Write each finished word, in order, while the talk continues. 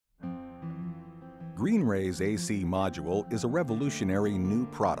GreenRay's AC module is a revolutionary new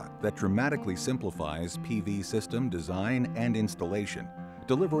product that dramatically simplifies PV system design and installation,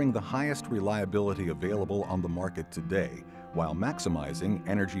 delivering the highest reliability available on the market today while maximizing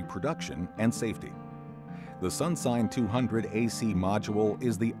energy production and safety. The Sunshine 200 AC module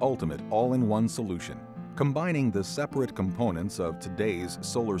is the ultimate all-in-one solution, combining the separate components of today's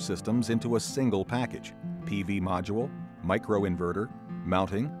solar systems into a single package: PV module, micro-inverter,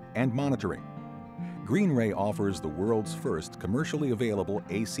 mounting, and monitoring. GreenRay offers the world's first commercially available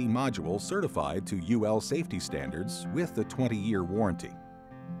AC module certified to UL safety standards with a 20-year warranty.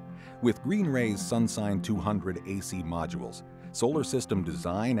 With GreenRay's Sunshine 200 AC modules, solar system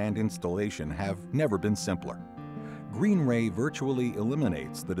design and installation have never been simpler. GreenRay virtually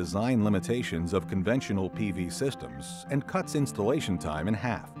eliminates the design limitations of conventional PV systems and cuts installation time in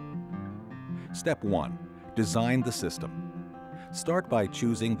half. Step 1. Design the system. Start by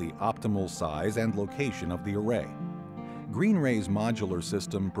choosing the optimal size and location of the array. GreenRay's modular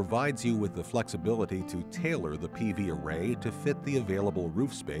system provides you with the flexibility to tailor the PV array to fit the available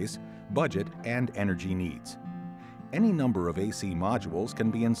roof space, budget, and energy needs. Any number of AC modules can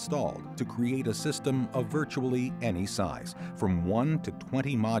be installed to create a system of virtually any size, from 1 to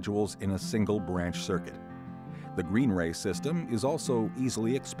 20 modules in a single branch circuit. The GreenRay system is also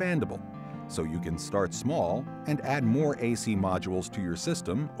easily expandable, so you can start small and add more AC modules to your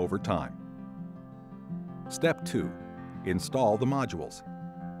system over time. Step 2. Install the modules.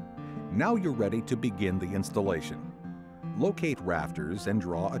 Now you're ready to begin the installation. Locate rafters and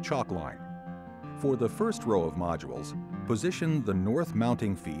draw a chalk line. For the first row of modules, position the north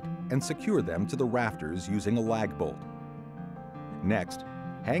mounting feet and secure them to the rafters using a lag bolt. Next,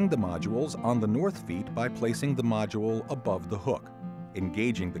 hang the modules on the north feet by placing the module above the hook,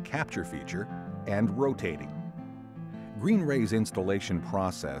 engaging the capture feature, and rotating. GreenRay's installation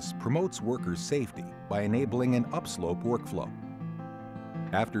process promotes worker safety by enabling an upslope workflow.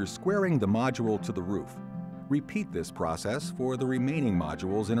 After squaring the module to the roof, repeat this process for the remaining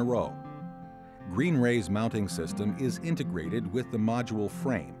modules in a row. GreenRay's mounting system is integrated with the module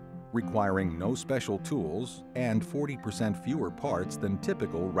frame, requiring no special tools and 40% fewer parts than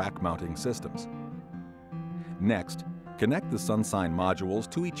typical rack mounting systems. Next, connect the Sunshine modules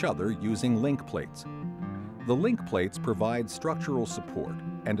to each other using link plates. The link plates provide structural support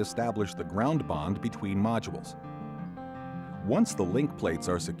and establish the ground bond between modules. Once the link plates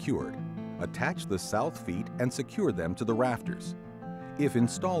are secured, attach the south feet and secure them to the rafters. If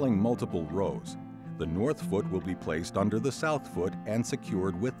installing multiple rows, the north foot will be placed under the south foot and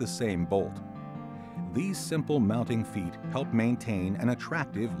secured with the same bolt. These simple mounting feet help maintain an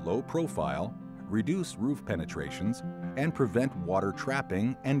attractive low profile, reduce roof penetrations, and prevent water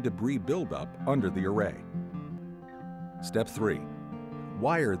trapping and debris buildup under the array. Step 3.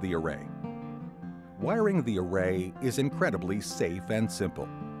 Wire the array. Wiring the array is incredibly safe and simple.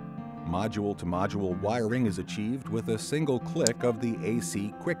 Module-to-module wiring is achieved with a single click of the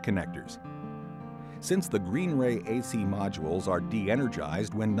AC quick connectors. Since the GreenRay AC modules are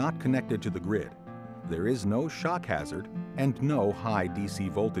de-energized when not connected to the grid, there is no shock hazard and no high DC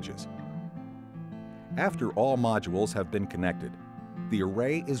voltages. After all modules have been connected, the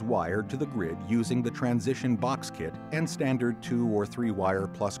array is wired to the grid using the transition box kit and standard 2 or 3 wire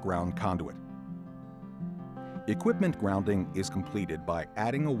plus ground conduit. Equipment grounding is completed by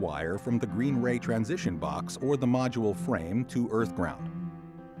adding a wire from the GreenRay transition box or the module frame to earth ground.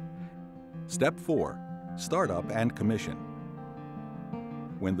 Step 4. Startup and commission.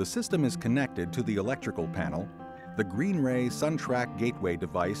 When the system is connected to the electrical panel, the GreenRay SunTrack gateway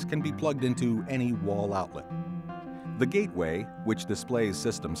device can be plugged into any wall outlet. The gateway, which displays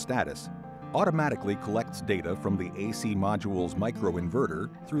system status, automatically collects data from the AC module's micro-inverter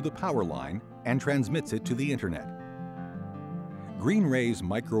through the power line and transmits it to the internet. GreenRay's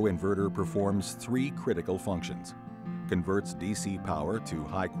micro-inverter performs 3 critical functions: converts DC power to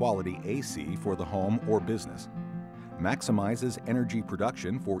high-quality AC for the home or business, maximizes energy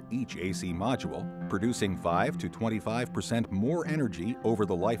production for each AC module, producing 5 to 25% more energy over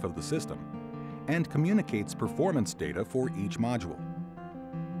the life of the system, and communicates performance data for each module.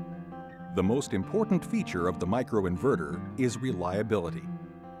 The most important feature of the microinverter is reliability.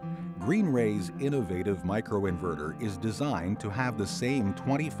 GreenRay's innovative microinverter is designed to have the same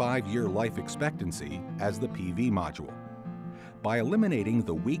 25-year life expectancy as the PV module. By eliminating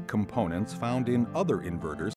the weak components found in other inverters,